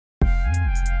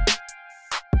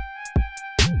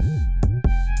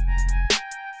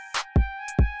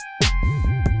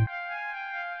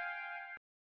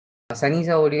Sunny,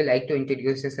 sir, would you like to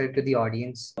introduce yourself to the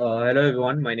audience? Hello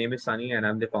everyone, my name is Sunny and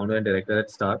I'm the founder and director at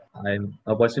Star. I'm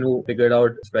a person who figured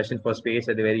out his passion for space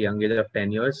at the very young age of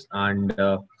 10 years, and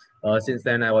since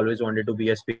then I've always wanted to be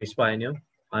a space pioneer.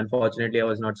 Unfortunately, I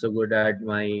was not so good at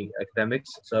my academics,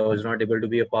 so I was not able to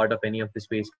be a part of any of the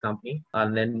space company.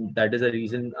 And then that is the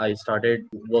reason I started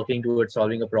working towards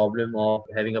solving a problem of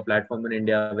having a platform in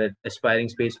India where aspiring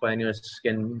space pioneers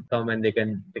can come and they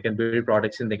can build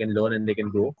products and they can learn and they can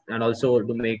grow. And also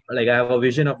to make, like, I have a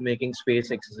vision of making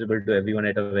space accessible to everyone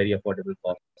at a very affordable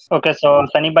cost. Okay, so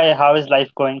Sunny bhai, how is life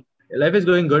going? Life is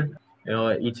going good.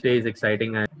 Each day is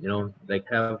exciting, and like,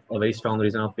 have a very strong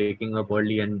reason of waking up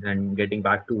early and getting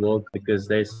back to work because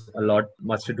there's a lot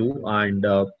much to do, and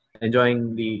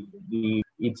enjoying the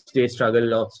each day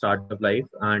struggle of startup life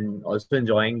and also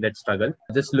enjoying that struggle.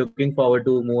 Just looking forward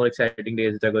to more exciting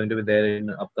days that are going to be there in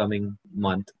upcoming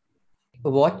month.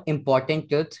 What important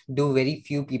truth do very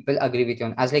few people agree with you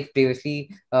on? As like previously,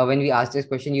 when we asked this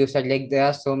question, you said like there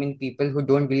are so many people who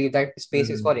don't believe that space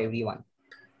is for everyone.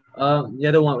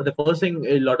 The first thing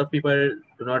a lot of people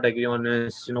do not agree on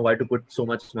is, why to put so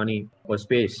much money for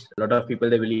space. A lot of people,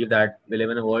 they believe that we live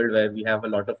in a world where we have a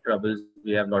lot of troubles,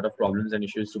 we have a lot of problems and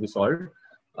issues to be solved,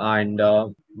 and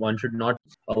one should not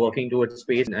working towards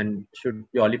space and should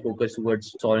purely focus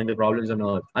towards solving the problems on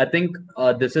Earth. I think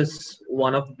this is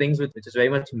one of the things which is very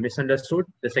much misunderstood.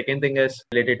 The second thing is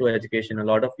related to education. A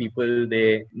lot of people,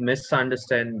 they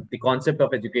misunderstand the concept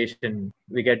of education.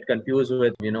 We get confused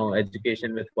with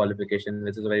education with qualification,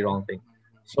 which is a very wrong thing.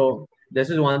 So this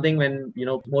is one thing when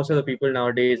most of the people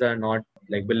nowadays are not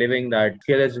like believing that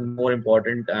skill is more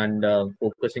important, and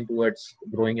focusing towards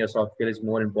growing your soft skill is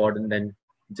more important than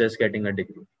just getting a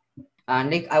degree. And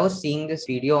like I was seeing this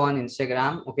video on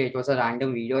Instagram. Okay, it was a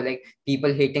random video, like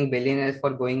people hating billionaires for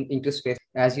going into space.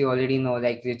 As you already know,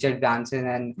 like Richard Branson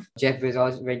and Jeff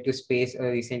Bezos went to space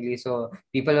recently. So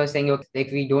people are saying, okay,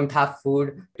 like we don't have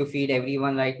food to feed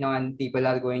everyone right now, and people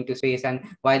are going to space, and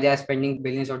why they are spending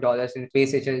billions of dollars in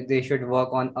space, they should work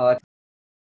on Earth.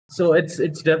 So it's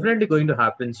definitely going to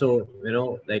happen. So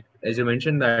like as you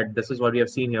mentioned, that this is what we have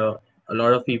seen here. A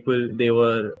lot of people, they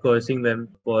were cursing them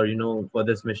for for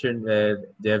this mission where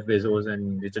Jeff Bezos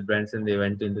and Richard Branson, they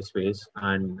went into space,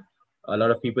 and a lot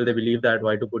of people, they believe that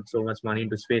why to put so much money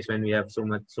into space when we have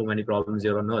so many problems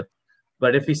here on Earth.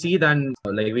 But if we see, then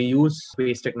like we use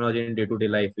space technology in day-to-day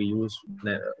life. We use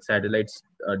satellites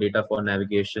data for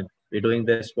navigation. We're doing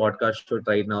this podcast shoot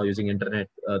right now using internet,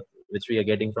 which we are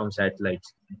getting from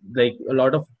satellites. Like a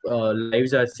lot of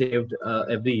lives are saved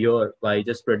every year by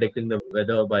just predicting the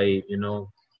weather by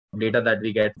data that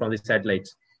we get from the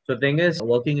satellites. So the thing is,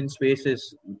 working in space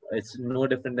is, it's no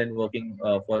different than working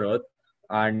for Earth.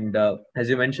 And as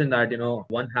you mentioned that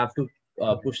one have to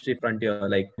push the frontier.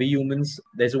 Like we humans,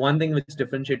 there's one thing which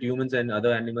differentiates humans and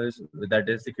other animals, that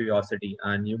is the curiosity.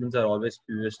 And humans are always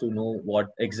curious to know what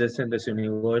exists in this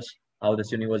universe, how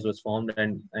this universe was formed,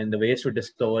 and the ways to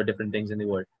discover different things in the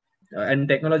world. And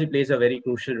technology plays a very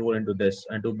crucial role into this.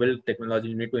 And to build technology,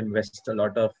 you need to invest a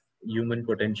lot of human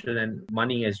potential and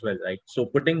money as well, right? So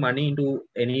putting money into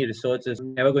any research is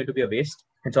never going to be a waste.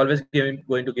 It's always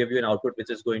going to give you an output which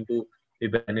is going to be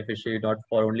beneficial, not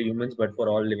for only humans but for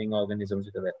all living organisms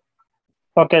in the world.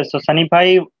 Okay, so Sunny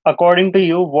bhai, according to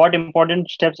you, what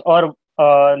important steps or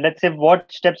let's say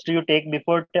what steps do you take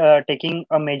before taking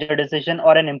a major decision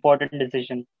or an important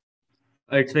decision?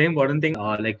 It's very important thing.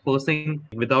 Like first thing,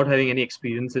 without having any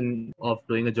experience in of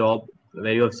doing a job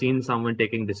where you have seen someone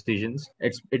taking decisions,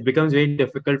 it becomes very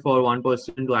difficult for one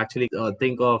person to actually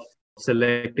think of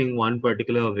selecting one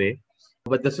particular way.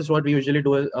 But this is what we usually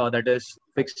do. That is,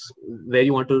 fix where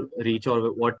you want to reach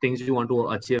or what things you want to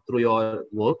achieve through your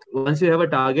work. Once you have a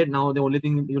target, now the only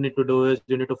thing you need to do is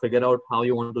you need to figure out how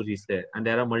you want to reach there. And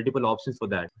there are multiple options for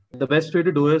that. The best way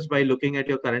to do is by looking at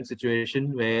your current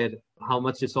situation, where how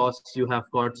much resource you have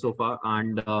got so far,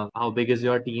 and how big is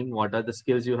your team, what are the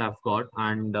skills you have got,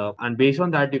 and based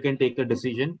on that you can take a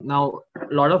decision. Now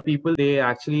a lot of people, they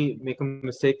actually make a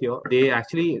mistake here. They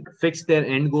actually fix their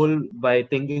end goal by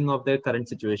thinking of their current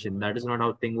situation. That is not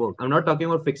how things work. I'm not talking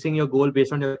about fixing your goal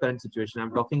based on your current situation.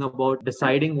 I'm talking about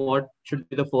deciding what should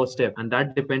be the first step, and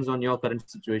that depends on your current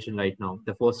situation right now,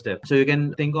 the first step. So you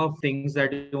can think of things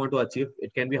that you want to achieve.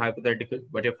 It can be hypothetical,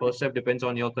 but your first step depends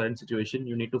on your current situation.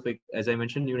 You need to fix, as I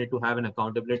mentioned, you need to have an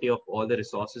accountability of all the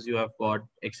resources you have got,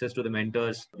 access to the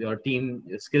mentors, your team,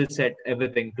 your skill set,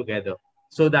 everything together.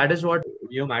 So that is what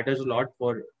matters a lot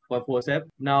for first step.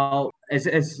 Now,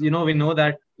 as we know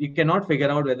that you cannot figure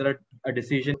out whether a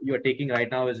decision you are taking right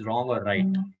now is wrong or right.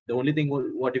 The only thing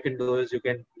what you can do is you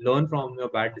can learn from your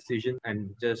bad decision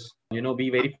and just be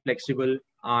very flexible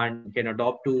and can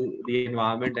adopt to the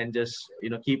environment and just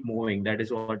keep moving. That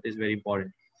is what is very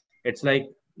important. It's like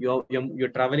you're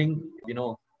traveling.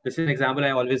 This is an example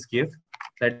I always give,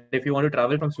 that if you want to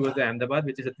travel from Surat to Ahmedabad,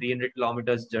 which is a 300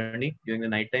 kilometers journey during the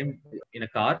night time in a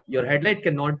car, your headlight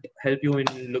cannot help you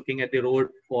in looking at the road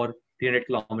for 300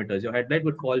 kilometers. Your headlight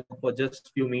would fall for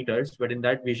just few meters, but in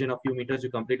that vision of few meters,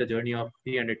 you complete a journey of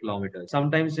 300 kilometers.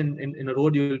 Sometimes in a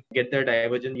road, you'll get the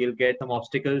diversion, you'll get some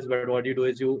obstacles, but what you do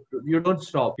is you don't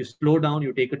stop. You slow down,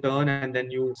 you take a turn, and then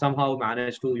you somehow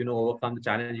manage to overcome the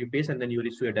challenge you face, and then you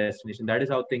reach to your destination. That is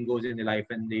how thing goes in the life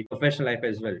and the professional life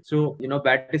as well. So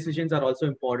bad decisions are also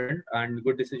important, and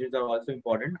good decisions are also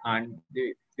important, and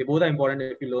they both are important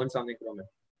if you learn something from it.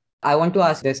 I want to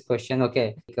ask this question.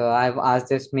 Okay, I've asked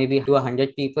this maybe to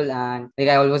 100 people, and like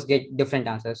I always get different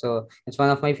answers. So it's one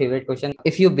of my favorite questions.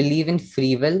 If you believe in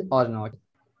free will or not?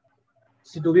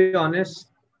 So to be honest,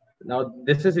 now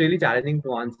this is really challenging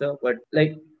to answer, but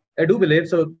like I do believe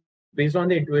so. Based on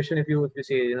the intuition, if you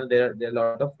say there are a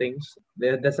lot of things.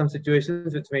 There's some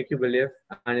situations which make you believe,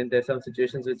 and there's some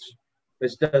situations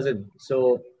which doesn't.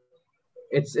 So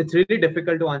it's really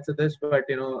difficult to answer this, but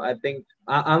I think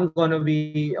I'm gonna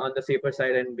be on the safer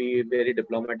side and be very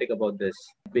diplomatic about this,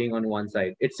 being on one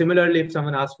side. It's similarly if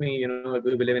someone asks me, do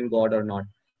you believe in God or not?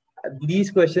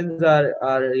 These questions are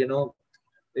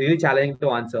really challenging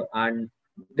to answer, and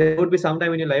there would be some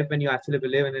time in your life when you actually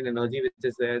believe in an energy which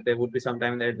is there. There would be some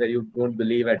time where you don't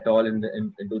believe at all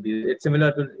into these. It's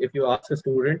similar to if you ask a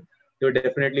student, they would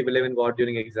definitely believe in God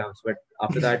during exams, but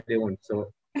after that they won't.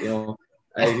 So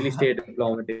I really stay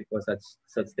diplomatic for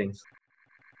such things.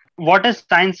 What is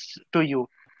science to you?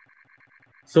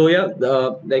 So yeah,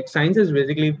 like science is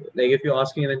basically, like if you're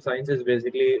asking, then science is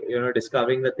basically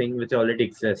discovering the thing which already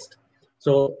exists.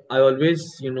 So I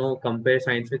always compare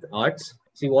science with arts.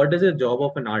 See, what is the job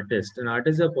of an artist? An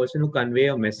artist is a person who convey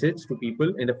a message to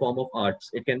people in the form of arts.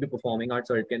 It can be performing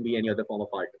arts or it can be any other form of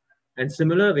art. And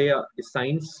similar way,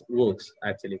 science works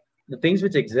actually. The things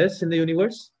which exist in the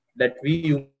universe that we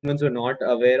humans are not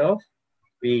aware of,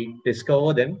 we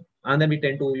discover them, and then we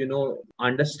tend to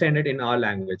understand it in our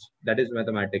language, that is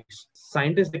mathematics.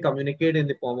 Scientists, they communicate in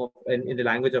the form of in the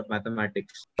language of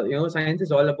mathematics. Science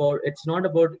is all about, it's not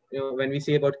about when we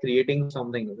say about creating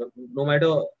something, no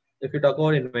matter if you talk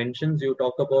about inventions, you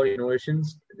talk about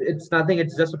innovations, it's nothing.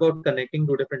 It's just about connecting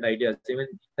two different ideas. Even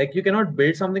like you cannot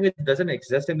build something which doesn't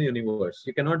exist in the universe.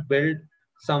 You cannot build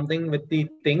something with the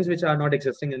things which are not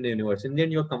existing in the universe. In the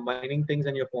end, you're combining things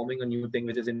and you're forming a new thing,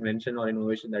 which is invention or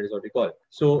innovation. That is what we call.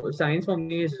 So science for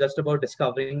me is just about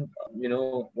discovering,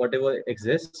 whatever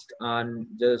exists, and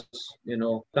just,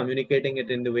 communicating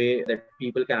it in the way that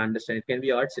people can understand. It can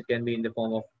be arts, it can be in the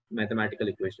form of mathematical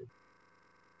equation.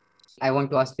 I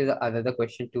want to ask you the other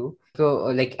question too. So,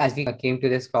 like, as we came to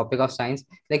this topic of science,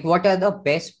 like, what are the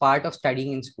best part of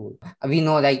studying in school? We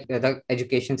know, like, the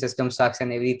education system sucks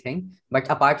and everything,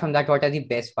 but apart from that, what are the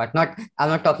best part? I'm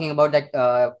not talking about that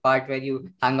part where you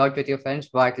hang out with your friends,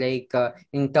 but like,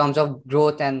 in terms of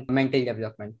growth and mental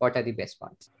development, what are the best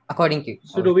parts according to you?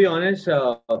 So to be honest,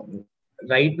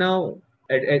 right now,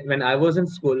 when I was in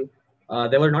school,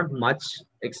 there were not much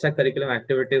extracurricular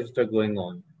activities which are going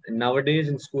on. And nowadays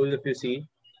in school, if you see,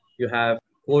 you have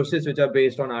courses which are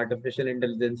based on artificial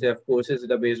intelligence, you have courses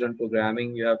that are based on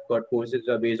programming, you have got courses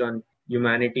that are based on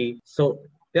humanity. So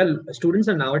students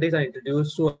are nowadays are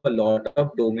introduced to a lot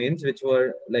of domains which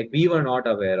were like we were not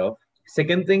aware of.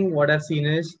 Second thing, what I've seen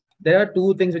is there are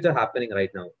two things which are happening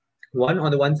right now. One, on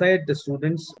the one side, the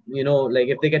students, like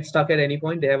if they get stuck at any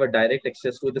point, they have a direct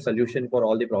access to the solution for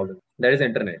all the problems. That is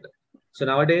internet. So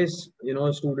nowadays,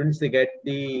 students, they get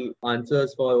the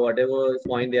answers for whatever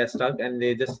point they are stuck, and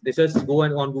they just go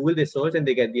on Google, they search and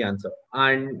they get the answer.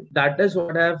 And that is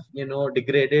what have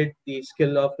degraded the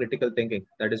skill of critical thinking.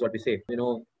 That is what we say.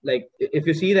 Like if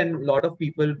you see, then a lot of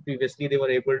people previously, they were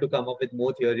able to come up with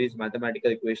more theories,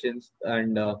 mathematical equations,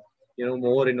 and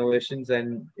more innovations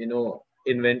and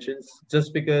inventions,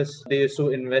 just because they used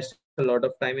to invest a lot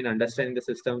of time in understanding the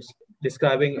systems,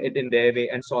 describing it in their way,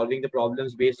 and solving the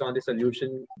problems based on the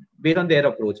solution, based on their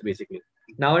approach, basically.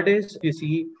 Nowadays, you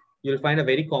see, you'll find a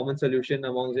very common solution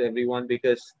amongst everyone,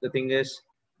 because the thing is,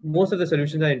 most of the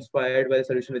solutions are inspired by the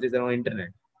solution which is on internet.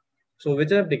 So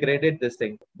which have degraded this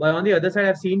thing. But on the other side,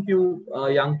 I've seen few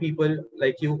young people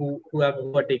like you who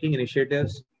are taking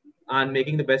initiatives and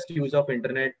making the best use of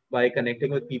internet by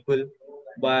connecting with people,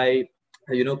 by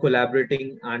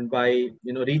collaborating, and by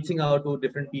reaching out to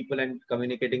different people and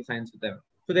communicating science with them.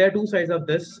 So there are two sides of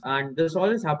this, and this all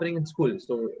is happening in school.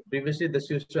 So previously this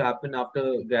used to happen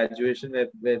after graduation,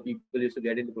 where people used to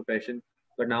get into profession,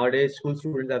 But nowadays, school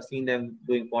students, I've seen them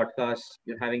doing podcasts,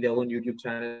 having their own YouTube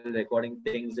channel, recording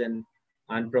things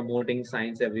and promoting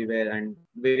science everywhere and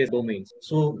various domains.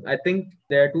 So I think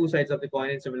there are two sides of the coin,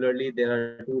 and similarly, there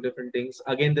are two different things.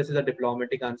 Again, this is a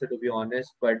diplomatic answer to be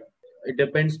honest, but it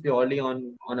depends purely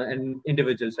on an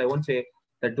individual. So I won't say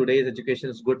that today's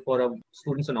education is good for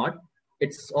students or not.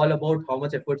 It's all about how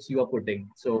much efforts you are putting.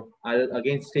 So I'll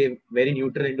again stay very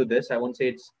neutral into this. I won't say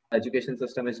it's education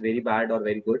system is very bad or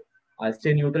very good. I'll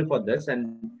stay neutral for this,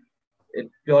 and it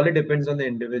purely depends on the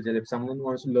individual. If someone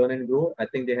wants to learn and grow, I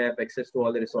think they have access to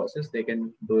all the resources. They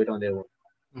can do it on their own.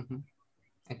 Mm-hmm.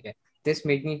 Okay, this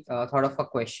made me thought of a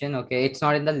question. Okay, it's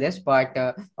not in the list, but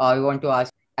I want to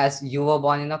ask. As you were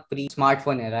born in a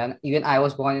pre-smartphone era, and even I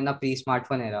was born in a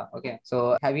pre-smartphone era. Okay,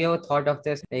 so have you ever thought of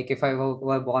this? Like, if I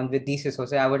were born with these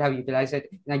resources, I would have utilized it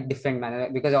in a different manner.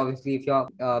 Because obviously, if you're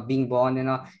being born in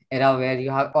a era where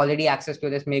you have already access to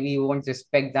this, maybe you won't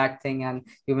respect that thing, and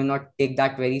you will not take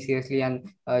that very seriously,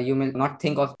 and you will not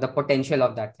think of the potential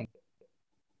of that thing.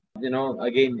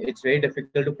 Again, it's very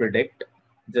difficult to predict,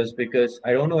 just because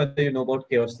I don't know whether you know about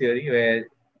chaos theory, where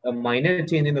a minor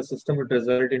change in the system would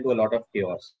result into a lot of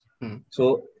chaos.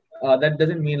 So that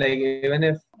doesn't mean, like, even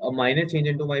if a minor change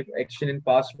into my action in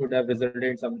past would have resulted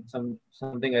in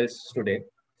something else today.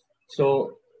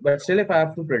 So, but still, if I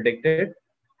have to predict it,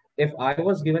 if I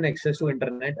was given access to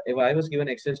internet, if I was given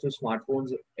access to smartphones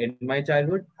in my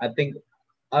childhood, I think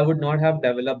I would not have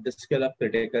developed the skill of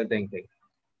critical thinking.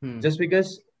 Just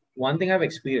because one thing I've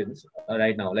experienced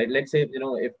right now, like, let's say,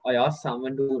 if I ask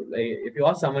someone to, like, if you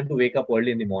ask someone to wake up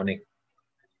early in the morning,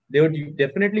 they would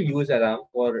definitely use alarm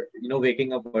for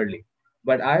waking up early.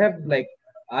 But I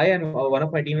and one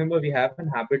of my team member, we have a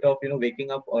habit of waking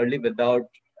up early without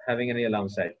having any alarm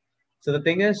set. So the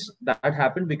thing is that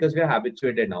happened because we are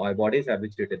habituated now. Our body is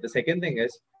habituated. The second thing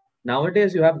is,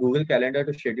 nowadays you have Google Calendar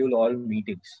to schedule all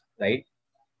meetings, right?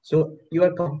 So you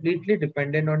are completely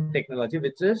dependent on technology,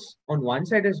 which is on one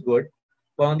side is good,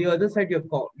 but on the other side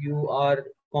you are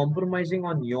compromising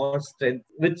on your strength,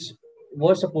 which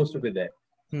was supposed to be there.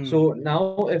 So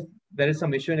now, if there is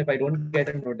some issue and if I don't get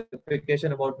a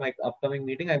notification about my upcoming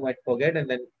meeting, I might forget, and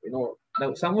then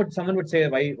now someone would say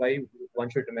why one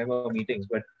should remember meetings,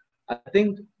 but I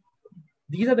think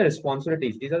these are the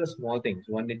responsibilities. These are the small things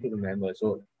one need to remember.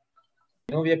 So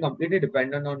we are completely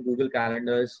dependent on Google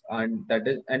calendars, and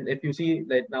if you see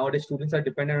that nowadays students are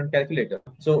dependent on calculator.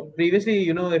 So previously,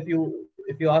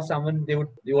 if you ask someone,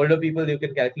 the older people, they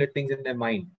can calculate things in their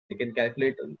mind. They can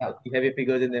calculate heavy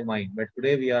figures in their mind. But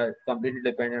today we are completely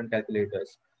dependent on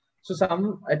calculators. So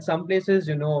at some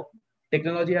places,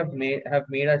 technology have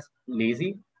made us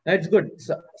lazy. That's good.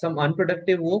 Some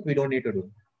unproductive work we don't need to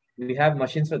do. We have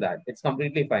machines for that. It's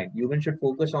completely fine. Humans should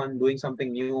focus on doing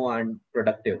something new and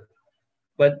productive.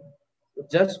 But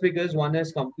just because one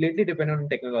is completely dependent on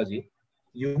technology,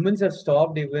 humans have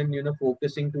stopped even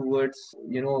focusing towards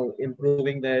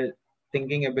improving their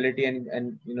thinking ability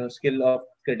and skill of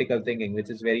critical thinking,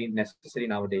 which is very necessary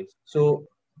nowadays. So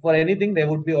for anything, there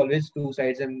would be always two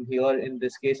sides, and here in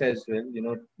this case as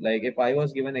well, like, if I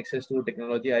was given access to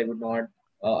technology, I would not.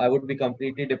 I would be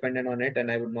completely dependent on it, and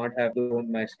I would not have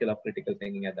grown my skill of critical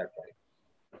thinking at that point.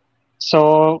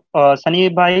 So, Sunny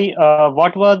bhai,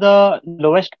 what were the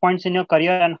lowest points in your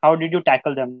career and how did you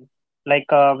tackle them? Like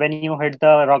when you hit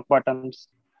the rock bottoms?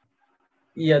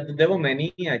 Yeah, there were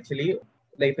many actually.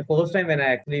 Like, the first time when I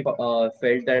actually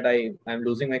felt that I'm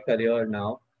losing my career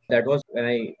now, that was when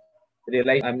I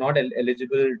realized I'm not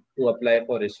eligible to apply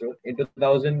for ISRO. In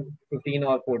 2015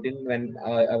 or 14, when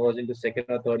I was into second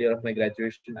or third year of my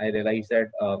graduation, I realized that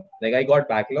like, I got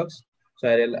backlogs. So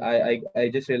I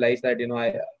just realized that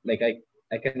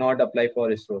I cannot apply for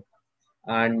ISRO,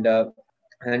 and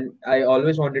I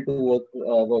always wanted to work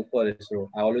for ISRO.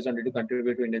 I always wanted to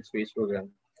contribute to Indian space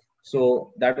program.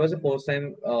 So that was the first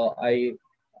time I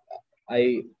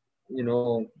you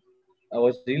know I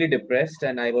was really depressed,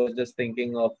 and I was just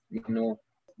thinking of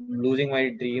losing my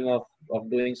dream of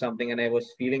doing something, and I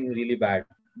was feeling really bad.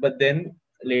 But then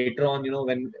later on,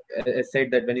 when I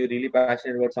said that when you're really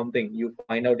passionate about something, you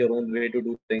find out your own way to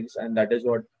do things, and that is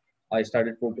what I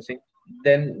started focusing.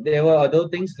 Then there were other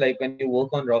things, like when you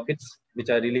work on rockets, which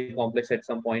are really complex at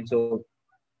some point. So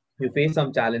you face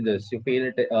some challenges. You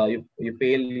fail it. You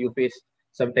fail. You face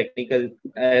some technical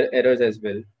errors as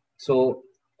well. So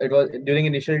it was during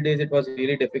initial days. It was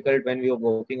really difficult when we were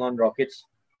working on rockets,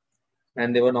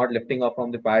 and they were not lifting off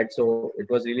from the pad. So it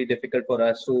was really difficult for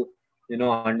us to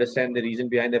understand the reason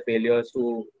behind the failures,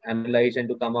 to analyze and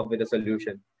to come up with a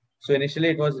solution. So initially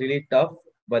it was really tough,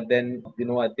 but then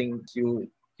I think you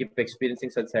keep experiencing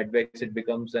such setbacks, it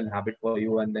becomes an habit for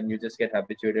you, and then you just get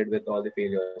habituated with all the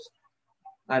failures.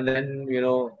 And then,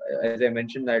 as I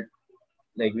mentioned that,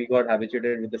 like, we got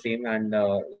habituated with the same, and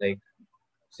like,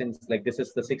 since like this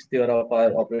is the 6th year of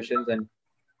our operations, and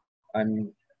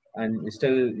and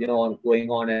still, going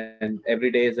on, and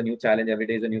every day is a new challenge, every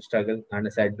day is a new struggle and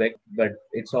a setback, but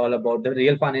it's all about the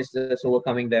real fun is just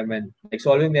overcoming them and like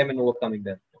solving them and overcoming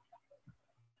them.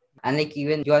 And like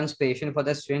even you are inspiration for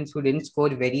the students who didn't score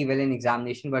very well in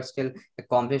examination but still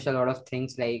accomplished a lot of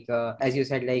things. Like as you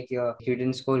said, like you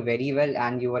didn't score very well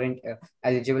and you weren't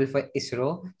eligible for ISRO.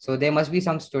 So there must be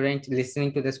some student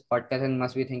listening to this podcast and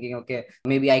must be thinking, okay,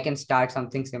 maybe I can start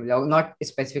something similar, not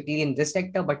specifically in this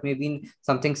sector, but maybe in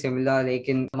something similar, like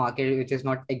in market which is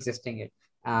not existing yet.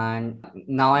 And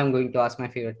now I'm going to ask my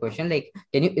favorite question. Like,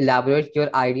 can you elaborate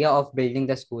your idea of building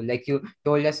the school? Like you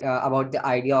told us about the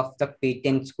idea of the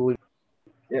patent school.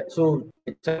 Yeah, so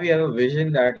we have a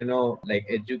vision that, like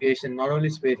education, not only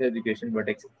space education, but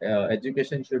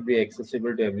education should be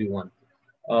accessible to everyone.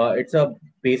 It's a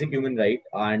basic human right,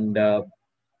 and there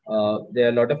are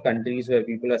a lot of countries where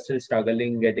people are still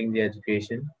struggling getting the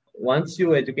education. Once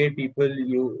you educate people,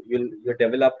 you're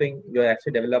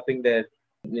actually developing their,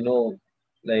 you know,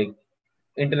 like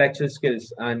intellectual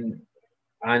skills, and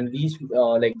these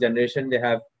like generation,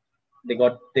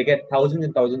 they get thousands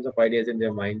and thousands of ideas in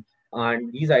their mind,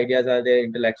 and these ideas are their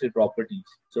intellectual properties.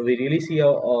 So we really see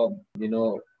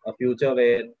a future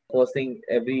where, first thing,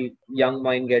 every young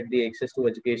mind get the access to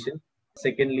education.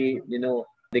 Secondly,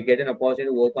 they get an opportunity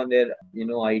to work on their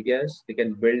ideas. They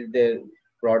can build their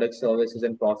products, services,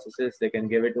 and processes. They can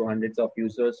give it to hundreds of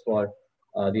users for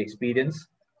the experience,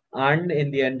 and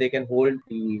in the end they can hold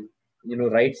the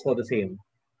rights for the same,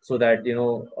 so that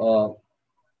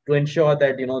to ensure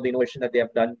that the innovation that they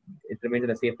have done, it remains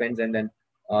in a safe hands, and then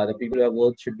the people who have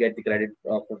worked should get the credit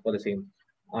for the same,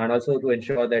 and also to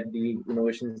ensure that the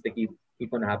innovations, they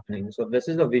keep on happening. So this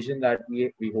is a vision that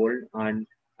we hold, and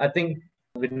I think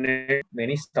we need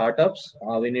many startups,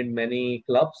 we need many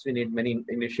clubs, we need many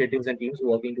initiatives and teams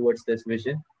working towards this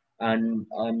vision, and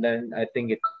then I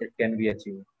think it can be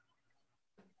achieved.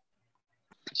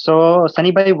 So,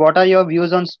 Sunny Bhai, what are your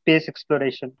views on space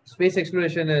exploration? Space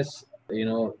exploration is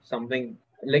something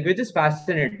like which is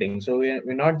fascinating. So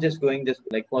we're not just going just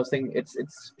like first thing, it's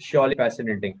surely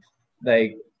fascinating.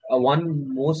 Like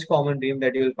one most common dream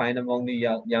that you will find among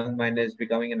the young mind is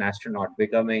becoming an astronaut,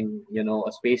 becoming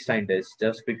a space scientist,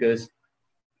 just because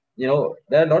there are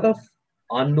a lot of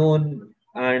unknown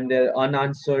and there are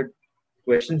unanswered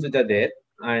questions which are there,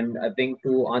 and I think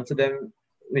to answer them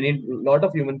we need a lot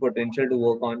of human potential to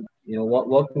work on,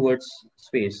 work towards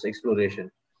space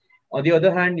exploration. On the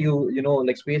other hand,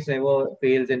 like space never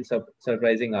fails in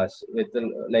surprising us with the,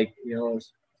 like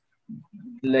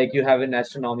like you have in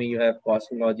astronomy, you have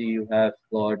cosmology, you have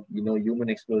got human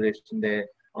exploration there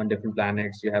on different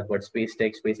planets, you have got space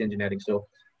tech, space engineering. So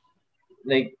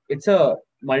like it's a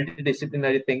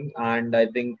multidisciplinary thing, and I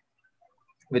think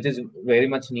which is very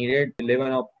much needed. We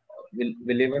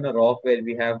live on a rock where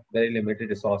we have very limited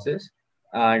resources,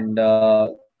 and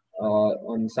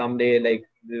on some day, like,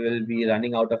 we will be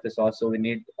running out of resource. So we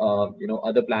need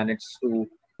other planets to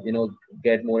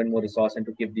get more and more resource and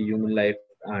to keep the human life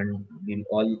and the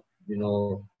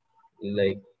all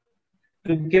like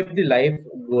to keep the life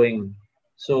going.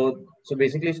 So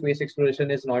basically, space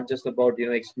exploration is not just about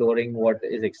exploring what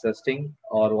is existing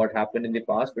or what happened in the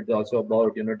past, but it's also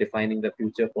about defining the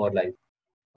future for life.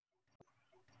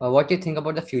 What do you think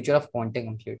about the future of quantum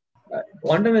computing?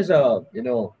 Quantum is a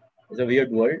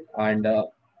weird world, and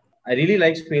I really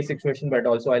like space exploration, but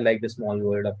also I like the small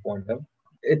world of quantum.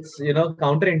 It's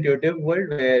counterintuitive world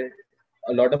where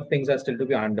a lot of things are still to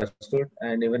be understood,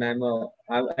 and even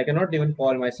I cannot even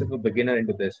call myself a beginner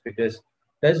into this, because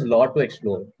there's a lot to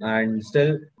explore, and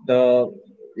still the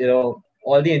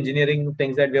all the engineering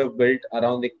things that we have built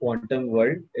around the quantum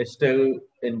world is still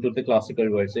into the classical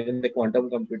world. So even the quantum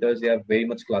computers, they are very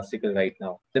much classical right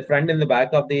now. The front and the back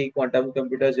of the quantum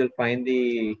computers, you'll find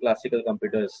the classical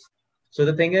computers. So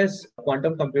the thing is,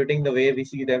 quantum computing, the way we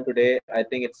see them today, I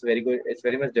think it's very good. It's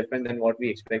very much different than what we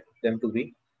expect them to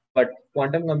be. But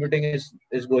quantum computing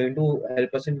is going to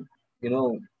help us in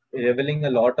revealing a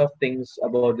lot of things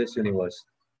about this universe,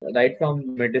 right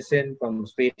from medicine, from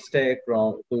space tech,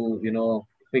 from to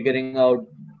figuring out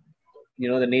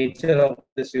the nature of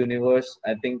this universe.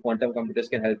 I think quantum computers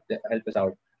can help us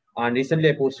out. And recently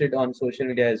I posted on social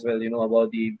media as well,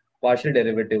 about the partial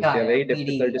derivatives. They Yeah, are yeah, very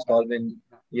difficult PD. to solve in.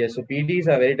 Yes, so PDs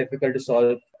are very difficult to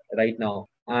solve right now,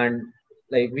 and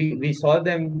like we solve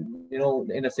them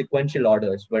in a sequential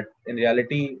orders, but in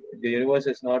reality the universe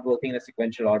is not working in a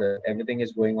sequential order. Everything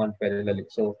is going on parallelly.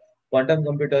 So quantum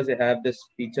computers, they have this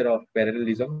feature of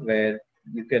parallelism, where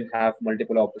you can have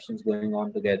multiple operations going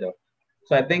on together.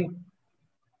 So I think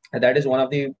that is one of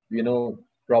the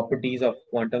properties of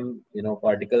quantum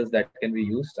particles that can be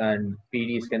used, and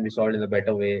PDs can be solved in a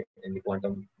better way in the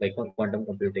quantum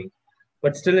computing.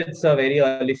 But still, it's a very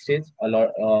early stage. A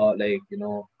lot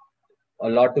a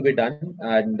lot to be done,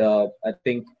 and I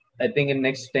think in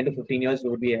next 10 to 15 years we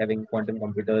would be having quantum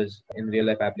computers in real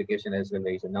life application as well.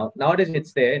 So nowadays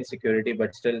it's there in security,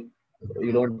 but still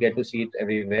you don't get to see it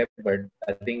everywhere. But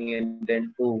I think in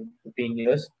 10 to 15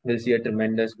 years we'll see a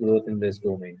tremendous growth in this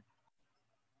domain.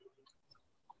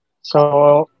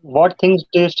 So, what things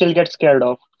do you still get scared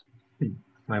of?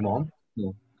 My mom?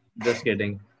 No, just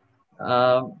kidding.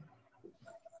 Um,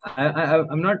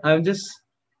 I'm not. I'm just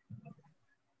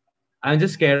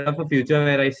scared of a future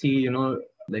where I see,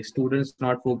 like students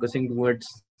not focusing towards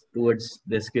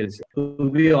their skills. To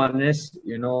be honest,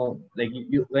 like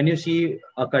when you see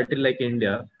a country like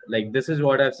India, like this is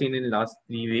what I've seen in the last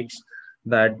 3 weeks,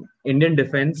 that Indian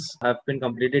defense have been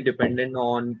completely dependent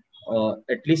on,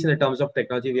 at least in the terms of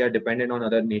technology, we are dependent on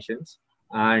other nations,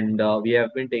 and we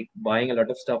have been buying a lot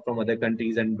of stuff from other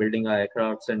countries and building our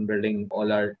aircrafts and building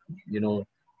all our,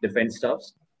 defense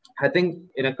stuffs. I think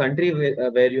in a country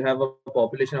where you have a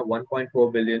population of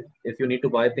 1.4 billion, if you need to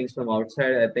buy things from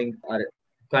outside, I think our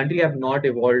country have not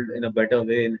evolved in a better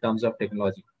way in terms of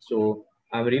technology. So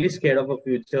I'm really scared of a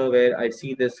future where I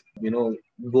see this,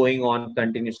 going on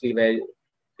continuously, where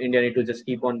India need to just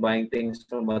keep on buying things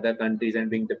from other countries and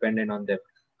being dependent on them.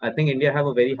 I think India have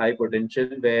a very high potential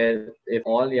where if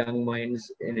all young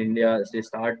minds in India they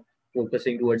start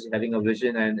focusing towards having a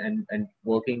vision and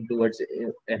working towards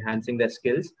enhancing their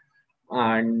skills,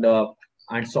 and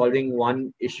solving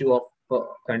one issue of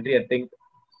country, I think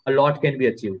a lot can be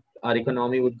achieved. Our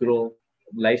economy would grow,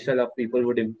 lifestyle of people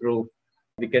would improve.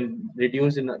 We can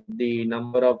reduce the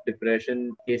number of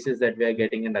depression cases that we are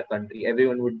getting in the country.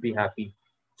 Everyone would be happy.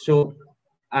 So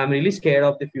I'm really scared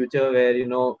of the future where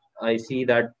I see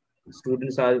that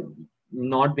students are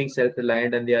not being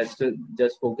self-reliant and they are still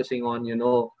just focusing on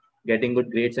getting good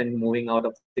grades and moving out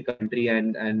of the country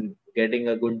and getting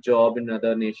a good job in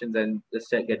other nations and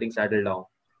just getting settled down.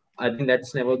 I think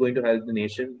that's never going to help the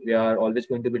nation. We are always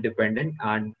going to be dependent,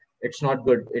 and it's not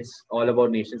good. It's all about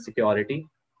nation security.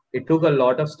 It took a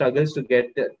lot of struggles to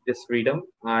get this freedom,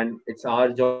 and it's our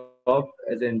job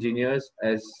as engineers,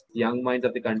 as young minds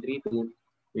of the country, to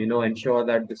ensure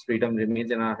that this freedom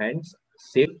remains in our hands,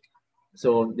 safe.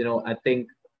 So I think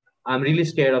I'm really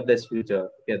scared of this future,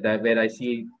 that where I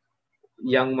see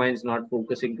young minds not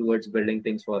focusing towards building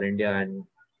things for India and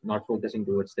not focusing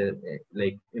towards their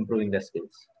improving their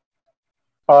skills.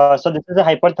 So this is a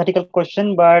hypothetical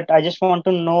question, but I just want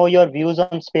to know your views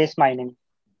on space mining.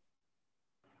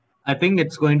 I think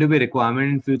it's going to be a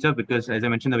requirement in future because, as I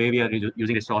mentioned, the way we are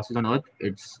using resources on Earth,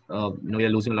 it's we are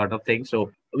losing a lot of things.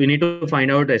 So we need to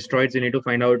find out asteroids, we need to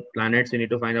find out planets, we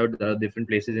need to find out different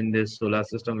places in this solar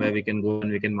system where we can go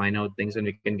and we can mine out things and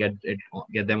we can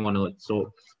get them on Earth.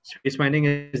 So space mining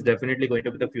is definitely going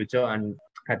to be the future, and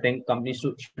I think companies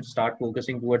should start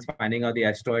focusing towards finding out the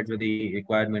asteroids with the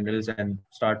required minerals and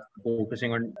start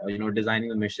focusing on designing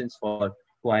the missions for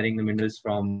acquiring the minerals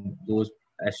from those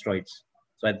asteroids.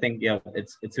 So I think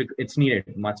it's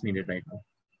needed, much needed right now.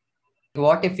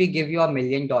 What if we give you $1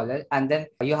 million and then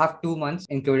you have 2 months,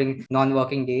 including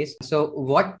non-working days? So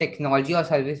what technology or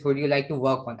service would you like to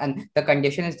work on? And the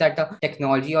condition is that the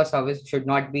technology or service should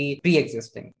not be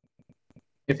pre-existing.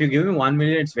 If you give me 1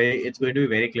 million, it's going to be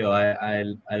very clear.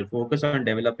 I'll focus on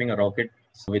developing a rocket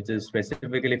which is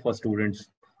specifically for students.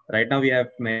 Right now we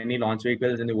have many launch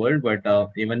vehicles in the world, but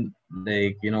even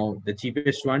the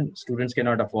cheapest one, students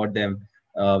cannot afford them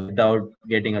without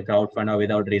getting a crowdfund or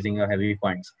without raising a heavy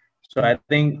funds. So I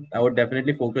think I would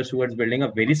definitely focus towards building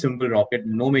a very simple rocket,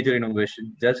 no major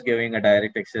innovation, just giving a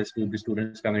direct access to the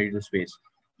students coming into space.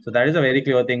 So that is a very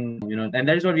clear thing, and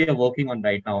that is what we are working on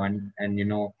right now, and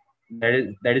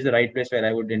that is the right place where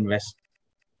I would invest.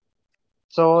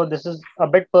 So this is a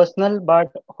bit personal, but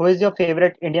who is your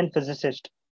favorite Indian physicist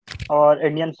or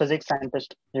Indian physics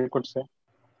scientist, you could say?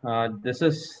 This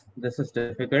is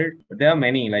difficult. There are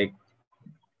many, like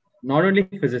not only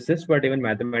physicists but even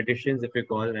mathematicians, if you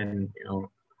call, and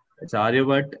it's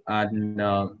Aryabhat and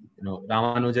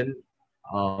Ramanujan,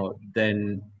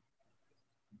 then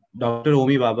Dr.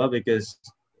 Omi Baba, because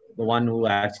the one who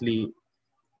actually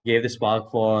gave the spark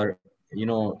for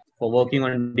for working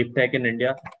on deep tech in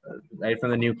India, right from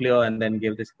the nuclear, and then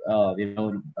gave this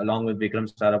along with Vikram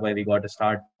Sarabhai, we got a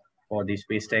start for the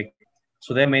space tech.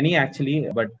 So there are many actually,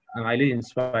 but I'm highly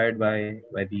inspired by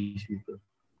these people.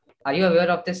 Are you aware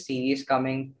of this series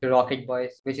coming to Rocket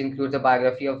Boys, which includes a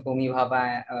biography of Homi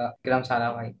Bhabha and Vikram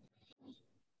Sarabhai?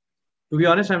 To be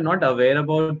honest, I'm not aware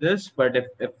about this, but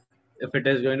if it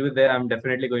is going to be there, I'm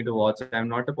definitely going to watch it. I'm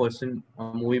not a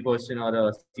movie person or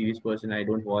a series person. I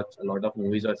don't watch a lot of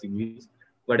movies or series.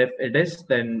 But if it is,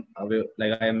 then I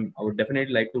would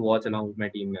definitely like to watch along with my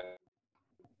team members.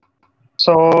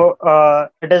 So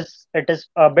it is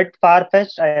a bit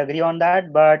far-fetched. I agree on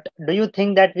that. But do you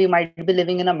think that we might be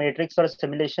living in a matrix or a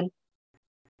simulation?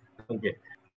 Okay.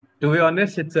 To be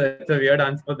honest, it's a weird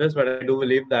answer for this, but I do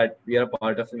believe that we are a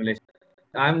part of simulation.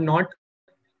 I'm not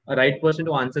a right person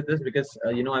to answer this because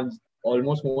I'm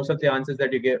almost most of the answers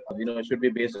that you give should be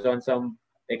based on some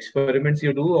experiments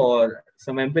you do or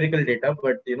some empirical data.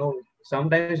 But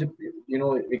sometimes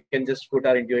we can just put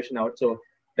our intuition out. So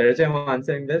there is I'm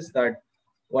answering this that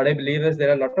what I believe is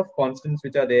there are a lot of constants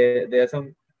which are there. There are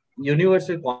some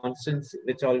universal constants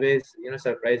which always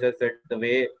surprise us that the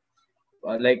way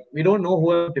like we don't know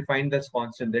who have defined this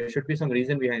constant. There should be some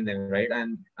reason behind them, right?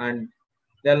 And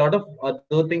there are a lot of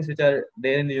other things which are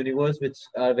there in the universe which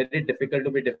are very difficult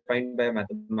to be defined by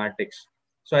mathematics.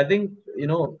 So I think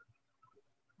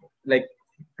like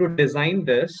to design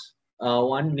this,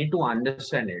 one need to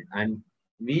understand it, and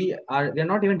we are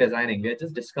not even designing; we are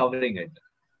just discovering it,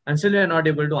 and still we are not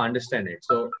able to understand it.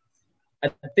 So I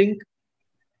think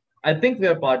I think we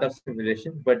are part of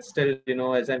simulation, but still,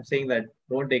 as I'm saying that,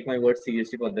 don't take my words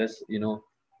seriously for this.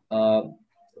 Uh,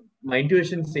 my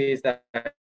intuition says that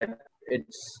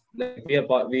it's like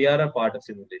we are a part of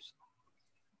simulation.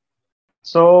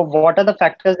 So what are the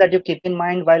factors that you keep in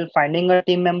mind while finding a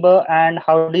team member, and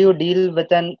how do you deal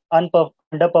with an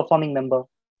underperforming member?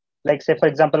 Like, say, for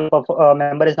example, a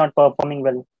member is not performing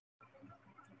well.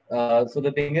 So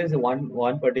the thing is,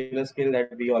 one particular skill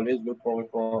that we always look forward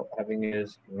for having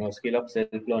is skill of self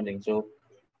learning. So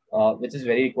which is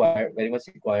very much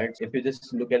required. If you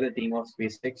just look at the team of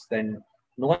SpaceX, then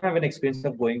no one have an experience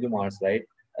of going to Mars, right?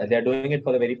 They are doing it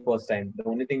for the very first time. The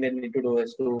only thing they need to do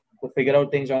is to figure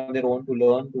out things on their own, to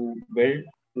learn, to build,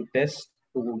 to test,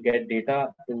 to get data,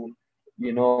 to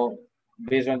you know,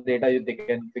 based on data, they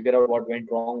can figure out what went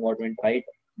wrong, what went right.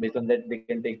 Based on that, they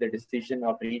can take the decision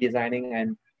of redesigning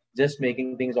and just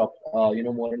making things more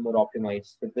and more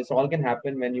optimized. But this all can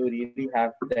happen when you really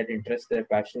have that interest, that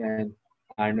passion,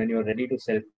 and when you're ready to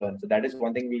self learn. So that is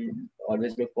one thing we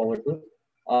always look forward to.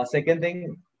 Second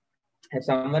thing, if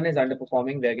someone is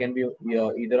underperforming, there can be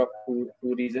either of two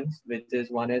reasons, which is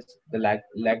one is the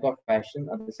lack of passion,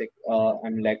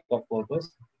 and lack of purpose,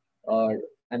 uh,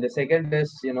 and the second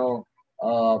is no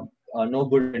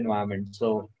good environment.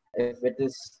 So if it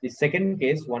is the second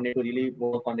case, one need to really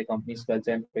work on the company's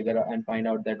culture and figure out and find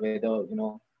out that whether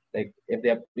like if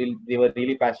they were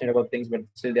really passionate about things, but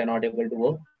still they are not able to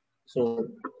work. So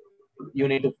you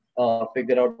need to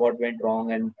figure out what went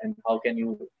wrong and how can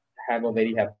you have a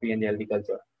very happy and healthy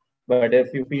culture. But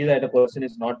if you feel that a person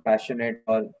is not passionate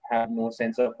or have no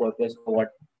sense of purpose for what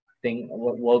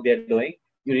work they're doing,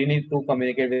 you really need to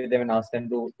communicate with them and ask them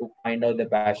to find out their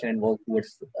passion and work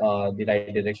towards the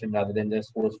right direction rather than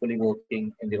just forcefully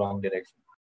working in the wrong direction.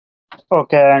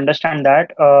 Okay, I understand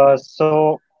that.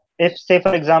 So if, say,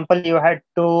 for example, you had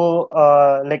to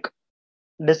like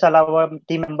disallow a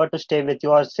team member to stay with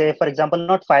you, or say, for example,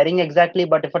 not firing exactly,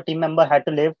 but if a team member had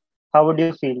to leave, how would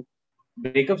you feel?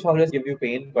 Breakups always give you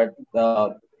pain, but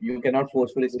you cannot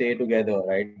forcefully stay together,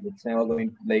 right? It's never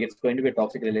going like it's going to be a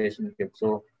toxic relationship.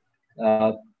 So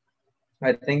uh,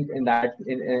 I think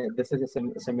this is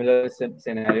a similar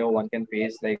scenario one can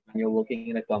face. Like when you're working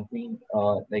in a company,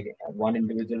 like one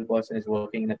individual person is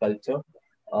working in a culture,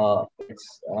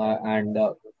 it's and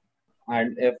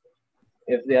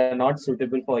if they are not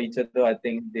suitable for each other, I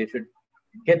think they should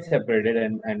get separated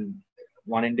and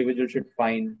one individual should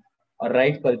find a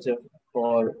right culture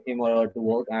for him or her to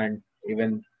work, and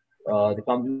even the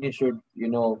company should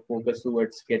focus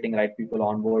towards getting right people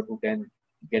on board who can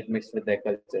get mixed with their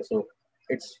culture. So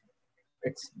it's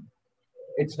it's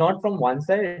it's not from one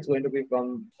side, it's going to be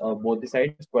from both the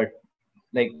sides, but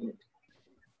like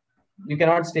you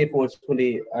cannot stay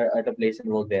forcefully at a place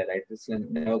and work there, right? It's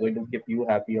never going to keep you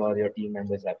happy or your team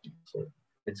members happy. So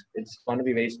it's going to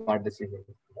be very smart decision.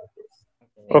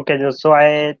 Okay, so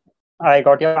I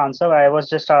got your answer. I was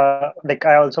just like,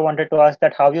 I also wanted to ask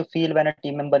that how you feel when a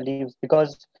team member leaves,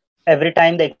 because every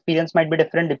time the experience might be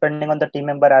different depending on the team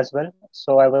member as well.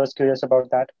 So I was curious about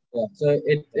that. Yeah, so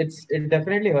it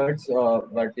definitely hurts,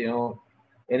 but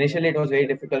initially it was very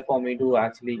difficult for me to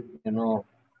actually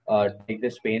take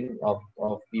this pain of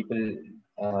people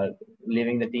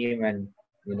leaving the team and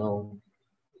you know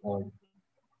um,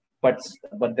 but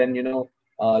but then you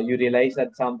realize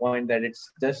at some point that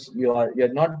it's just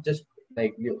you're not just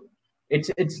like you it's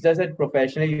just that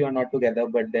professionally you're not together,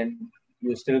 but then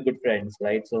you're still good friends,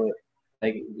 right? So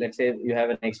like let's say you have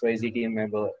an XYZ team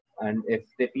member, and if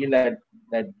they feel that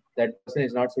person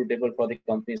is not suitable for the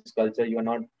company's culture, you are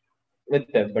not with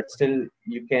them, but still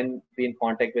you can be in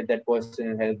contact with that person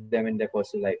and help them in their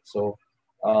personal life. So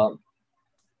uh,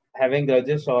 having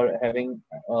grudges or having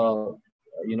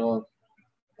you know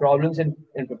problems in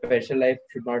professional life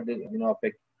should not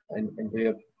affect into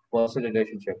your personal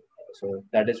relationship. So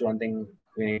that is one thing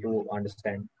we need to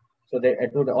understand. So that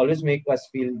it would always make us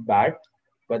feel bad,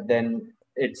 but then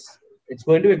it's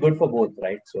going to be good for both,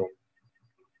 right? So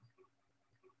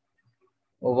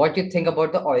What do you think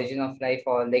about the origin of life,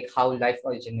 or like how life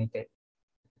originated?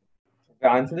 if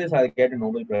I answer this, I'll get a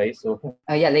Nobel Prize. So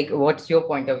Yeah, like what's your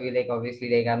point of view? Like obviously,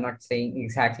 like I'm not saying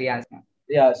exactly answer.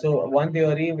 yeah, so one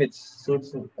theory which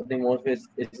suits the most is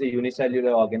the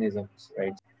unicellular organisms,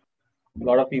 right? A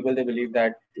lot of people they believe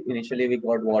that initially we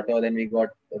got water, then we got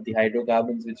the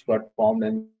hydrocarbons which got formed,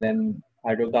 and then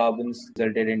hydrocarbons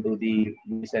resulted into the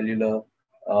unicellular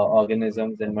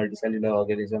organisms and multicellular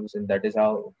organisms, and that is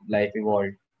how life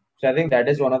evolved. So I think that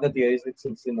is one of the theories which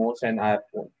suits the most, and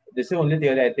this is the only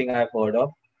theory I think I've heard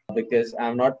of because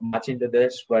I'm not much into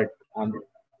this, but I'm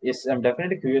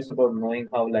definitely curious about knowing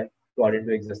how life got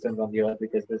into existence on the earth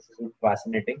because this is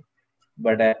fascinating.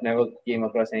 But I've never came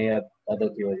across any other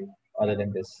theory other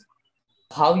than this.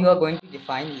 How you are going to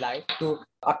define life to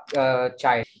a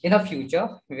child in a future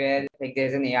where like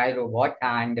there's an AI robot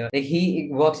and like he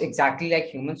works exactly like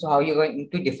humans. So how you're going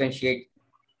to differentiate?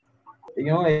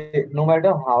 No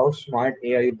matter how smart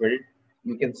AI you build,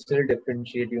 you can still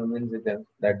differentiate humans with them.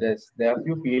 That is, there are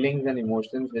few feelings and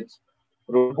emotions which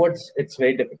robots it's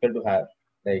very difficult to have.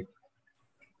 Like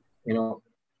you know,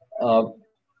 uh,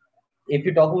 if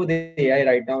you talk about the AI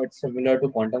right now, it's similar to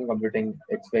quantum computing.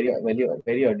 It's very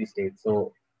early stage.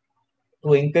 So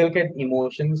to inculcate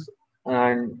emotions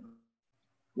and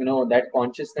that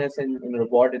consciousness in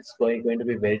robot, it's going to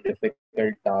be very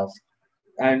difficult task.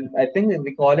 And I think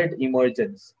we call it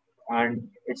emergence. And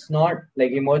it's not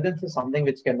like emergence is something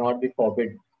which cannot be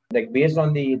forbid, like based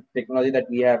on the technology that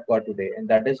we have got today. And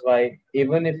that is why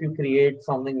even if you create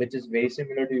something which is very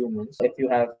similar to humans, if you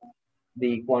have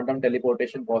the quantum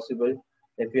teleportation possible,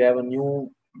 if you have a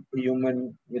new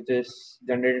human which is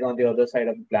generated on the other side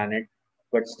of the planet,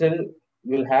 but still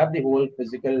you'll have the whole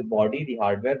physical body, the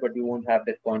hardware, but you won't have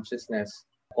that consciousness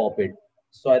copied.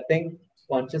 So I think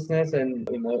consciousness and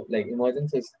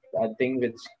emergence is a thing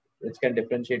which can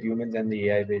differentiate humans and the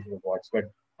AI based robots. But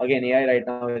again, AI right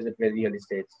now is at very early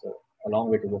stage, so a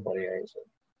long way to go for AI. So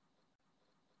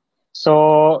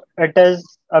So it is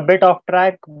a bit off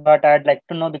track, but I'd like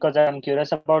to know because I'm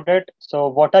curious about it. So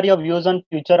what are your views on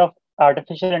future of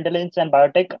artificial intelligence and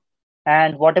biotech,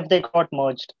 and what if they got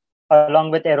merged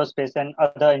along with aerospace and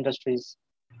other industries?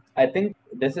 I think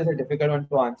this is a difficult one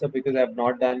to answer because I've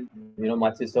not done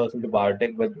much research into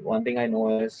biotech. But one thing I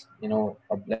know is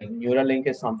like Neuralink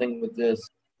is something which is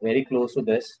very close to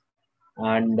this,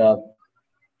 and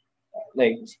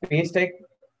like space tech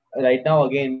right now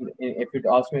again, if you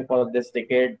ask me for this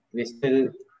decade, we still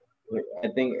I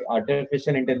think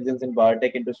artificial intelligence and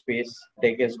biotech into space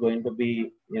tech is going to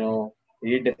be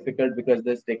really difficult because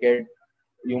this decade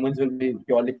humans will be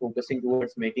purely focusing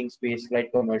towards making space flight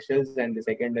commercials, and the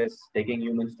second is taking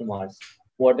humans to Mars.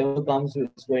 Whatever comes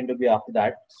is going to be after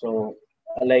that. So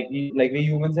like we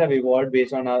humans have evolved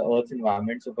based on our Earth's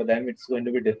environment, so for them it's going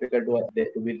to be difficult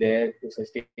to be there to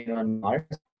sustain on Mars.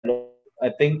 I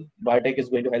think biotech is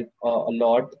going to help a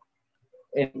lot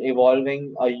in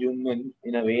evolving a human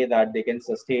in a way that they can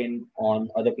sustain on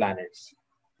other planets.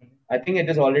 I think it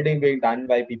is already being done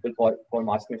by people for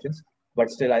Mars missions, but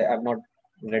still I have not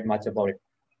read much about it.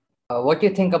 What do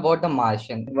you think about the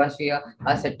Martian? Once we are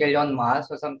settled on Mars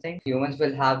or something, humans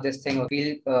will have this thing.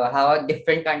 We'll have a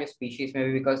different kind of species,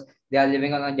 maybe because they are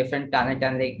living on a different planet,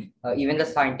 and like even the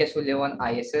scientists who live on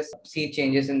ISS see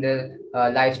changes in their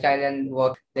lifestyle and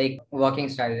working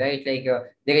style, right? Like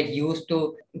they get used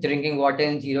to drinking water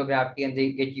in zero gravity, and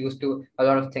they get used to a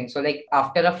lot of things. So like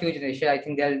after a few generations, I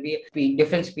think there will be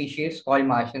different species called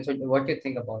Martians. So what do you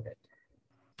think about it?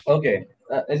 Okay,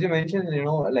 as you mentioned,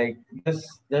 like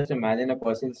just imagine a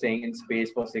person staying in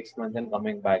space for 6 months and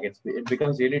coming back. It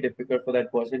becomes really difficult for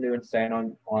that person to even stand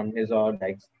on his or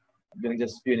legs during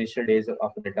just few initial days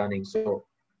after returning. So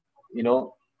you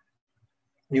know,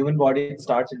 human body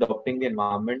starts adopting the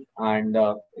environment, and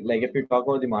like if you talk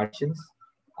about the Martians,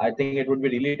 I think it would be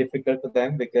really difficult for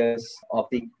them because of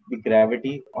the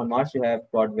gravity. On Mars, you have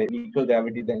got very equal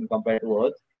gravity than compared to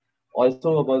Earth.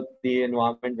 Also about the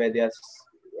environment where they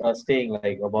are staying,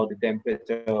 like about the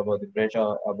temperature, about the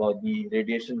pressure, about the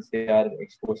radiations they are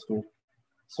exposed to.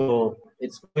 So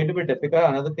it's going to be difficult.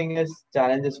 Another thing is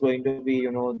challenge is going to be,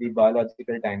 the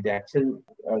biological time, the actual,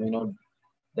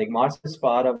 like Mars is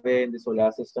far away in the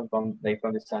solar system from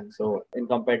the sun. So in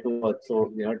compared to Earth, so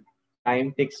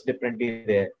time ticks differently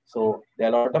there. So there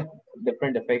are a lot of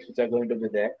different effects which are going to be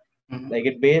there. Mhm. Like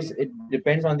it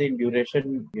depends on the duration,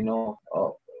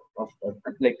 of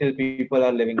like till people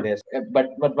are living there. But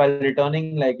while returning,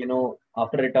 like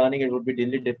after returning, it would be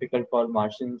really difficult for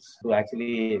Martians to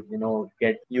actually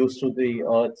get used to the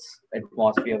Earth's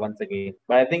atmosphere once again.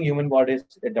 But I think human body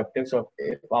is adaptive. So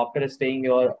if after staying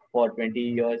here for 20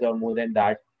 years or more than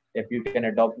that, if you can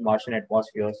adopt Martian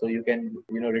atmosphere, so you can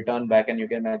return back and you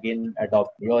can again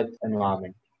adopt Earth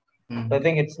environment. So I Mhm.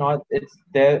 think it's not it's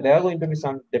there are going to be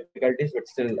some difficulties, but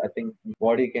still I think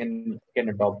body can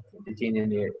adopt the change in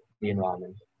the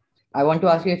environment. I want to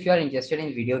ask you if you are interested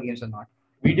in video games or not.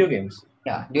 Video games.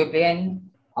 Yeah. Do you play any?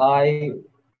 I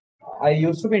I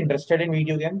used to be interested in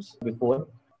video games before.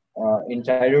 In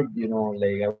childhood,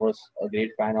 like I was a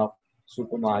great fan of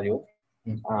Super Mario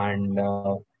Mm. and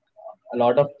a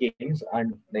lot of games.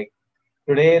 And like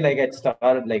today, like at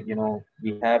Star, like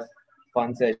we have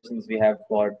fun sessions. We have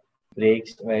got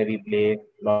breaks where we play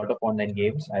a lot of online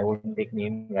games. I wouldn't take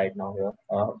name right now here,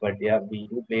 but yeah, we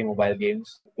do play mobile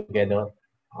games together,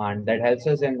 and that helps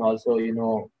us in also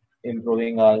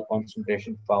improving our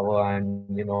concentration power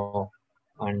and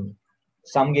and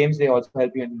some games they also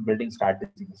help you in building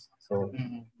strategies. So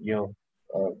Mhm.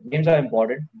 games are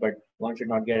important, but one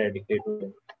should not get addicted to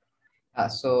them.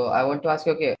 So I want to ask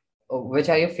you, okay, which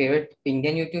are your favorite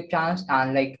Indian YouTube channels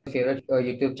and like favorite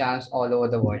YouTube channels all over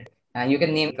the world? And you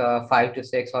can name 5 to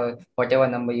 6 or whatever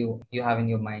number you have in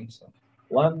your mind. So.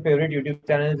 One of my favorite YouTube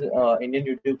channels, Indian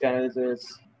YouTube channels, is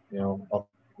of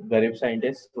Garib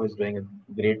scientist who is doing a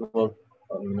great work,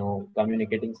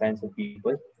 communicating science with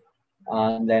people.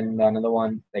 And then another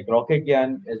one like Rocket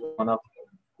Gyan is one of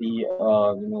the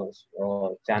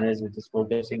channels which is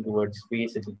focusing towards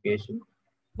space education.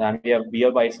 Then we have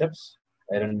Beer Biceps,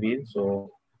 Aaron Beer. So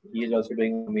he is also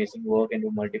doing amazing work into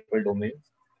multiple domains.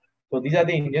 So these are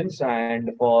the Indians,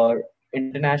 and for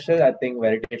international, I think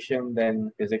Veritasium,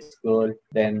 then Physics Girl,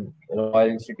 then Royal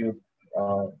Institute,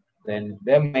 uh, then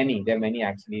there are many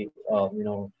actually.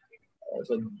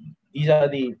 So these are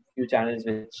the few channels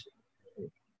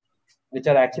which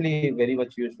are actually very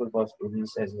much useful for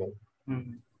students as well.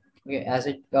 Mhm. Okay,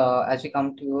 as we come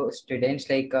to students,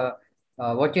 like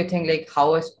what do you think, like how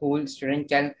a school student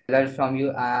can learn from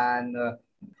you, and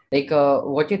like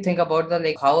what do you think about the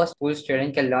like how a school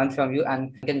student can learn from you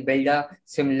and can build a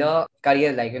similar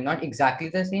career like you, not exactly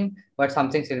the same, but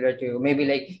something similar to you. Maybe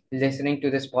like listening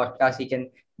to this podcast, he can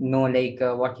know like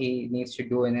what he needs to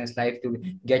do in his life to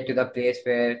get to the place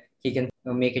where he can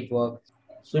make it work.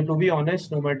 So to be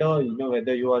honest, no matter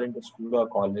whether you are into school or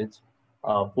college,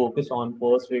 focus on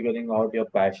first figuring out your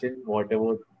passion,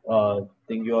 whatever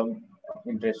thing you are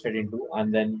interested into,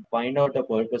 and then find out a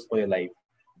purpose for your life.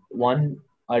 One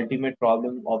ultimate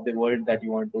problem of the world that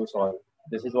you want to solve.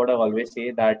 This is what I always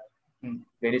say that Mm.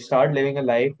 when you start living a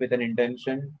life with an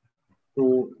intention to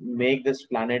make this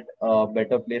planet a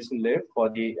better place to live for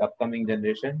the upcoming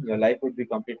generation, your life would be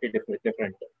completely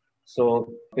different. So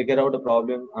figure out a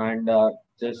problem and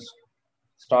just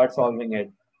start solving it.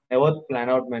 Never plan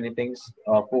out many things.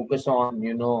 Focus on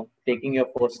taking your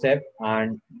first step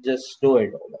and just do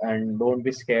it. And don't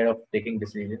be scared of taking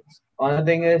decisions. Another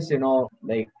thing is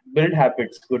like build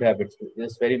habits, good habits.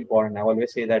 It's very important. I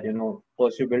always say that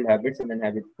first you build habits and then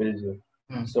habits builds you.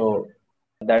 Mm. So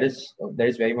that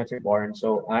is very much important.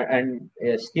 So and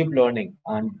yes, keep learning.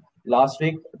 And last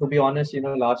week, to be honest,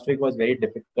 last week was very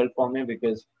difficult for me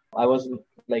because I was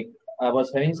like I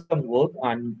was having some work,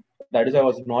 and that is I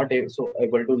was not so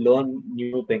able to learn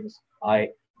new things. I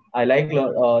like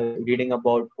reading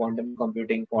about quantum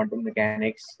computing, quantum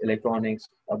mechanics, electronics,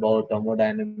 about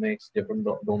thermodynamics, different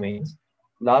domains.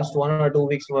 Last 1 or 2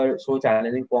 weeks were so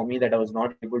challenging for me that I was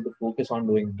not able to focus on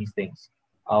doing these things.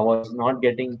 I was not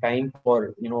getting time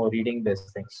for reading these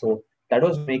things. So that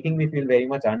was making me feel very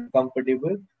much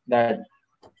uncomfortable. That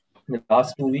the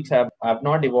last 2 weeks I've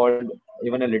not evolved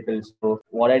even a little. So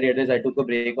what I did is I took a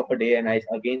break of a day and I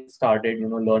again started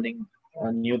learning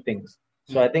new things.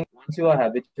 So I Mm. think once you are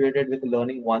habituated with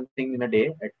learning one thing in a day,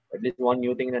 at least one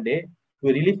new thing in a day,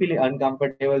 you really feel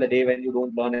uncomfortable the day when you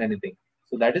don't learn anything.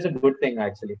 So that is a good thing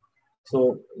actually. So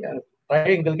yeah, try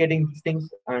inculcating these things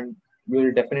and you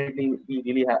will definitely be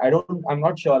really I'm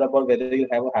not sure about whether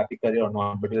you'll have a happy career or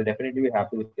not, but you'll definitely be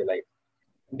happy with your life.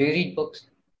 Do you read books?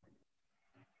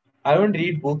 I don't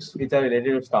read books which are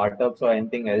related to startups or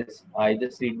anything else. I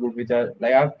just read books which are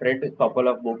like I've read a couple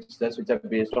of books just which are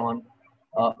based on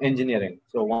engineering.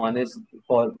 So one is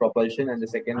for propulsion, and the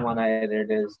second one I read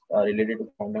is related to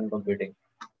quantum computing.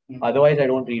 Otherwise, I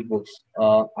don't read books.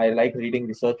 I like reading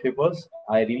research papers.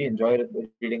 I really enjoy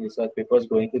reading research papers,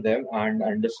 going to them and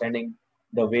understanding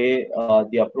the way,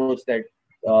 the approach that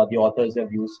the authors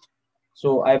have used.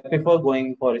 So I prefer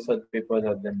going for research papers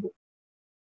rather than books.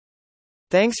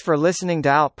 Thanks for listening to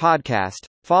Out Podcast.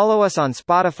 Follow us on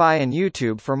Spotify and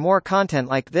YouTube for more content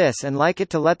like this, and like it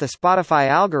to let the Spotify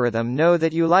algorithm know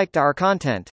that you liked our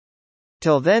content.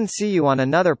 Till then, see you on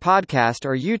another podcast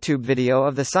or YouTube video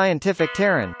of the Scientific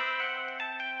Terran.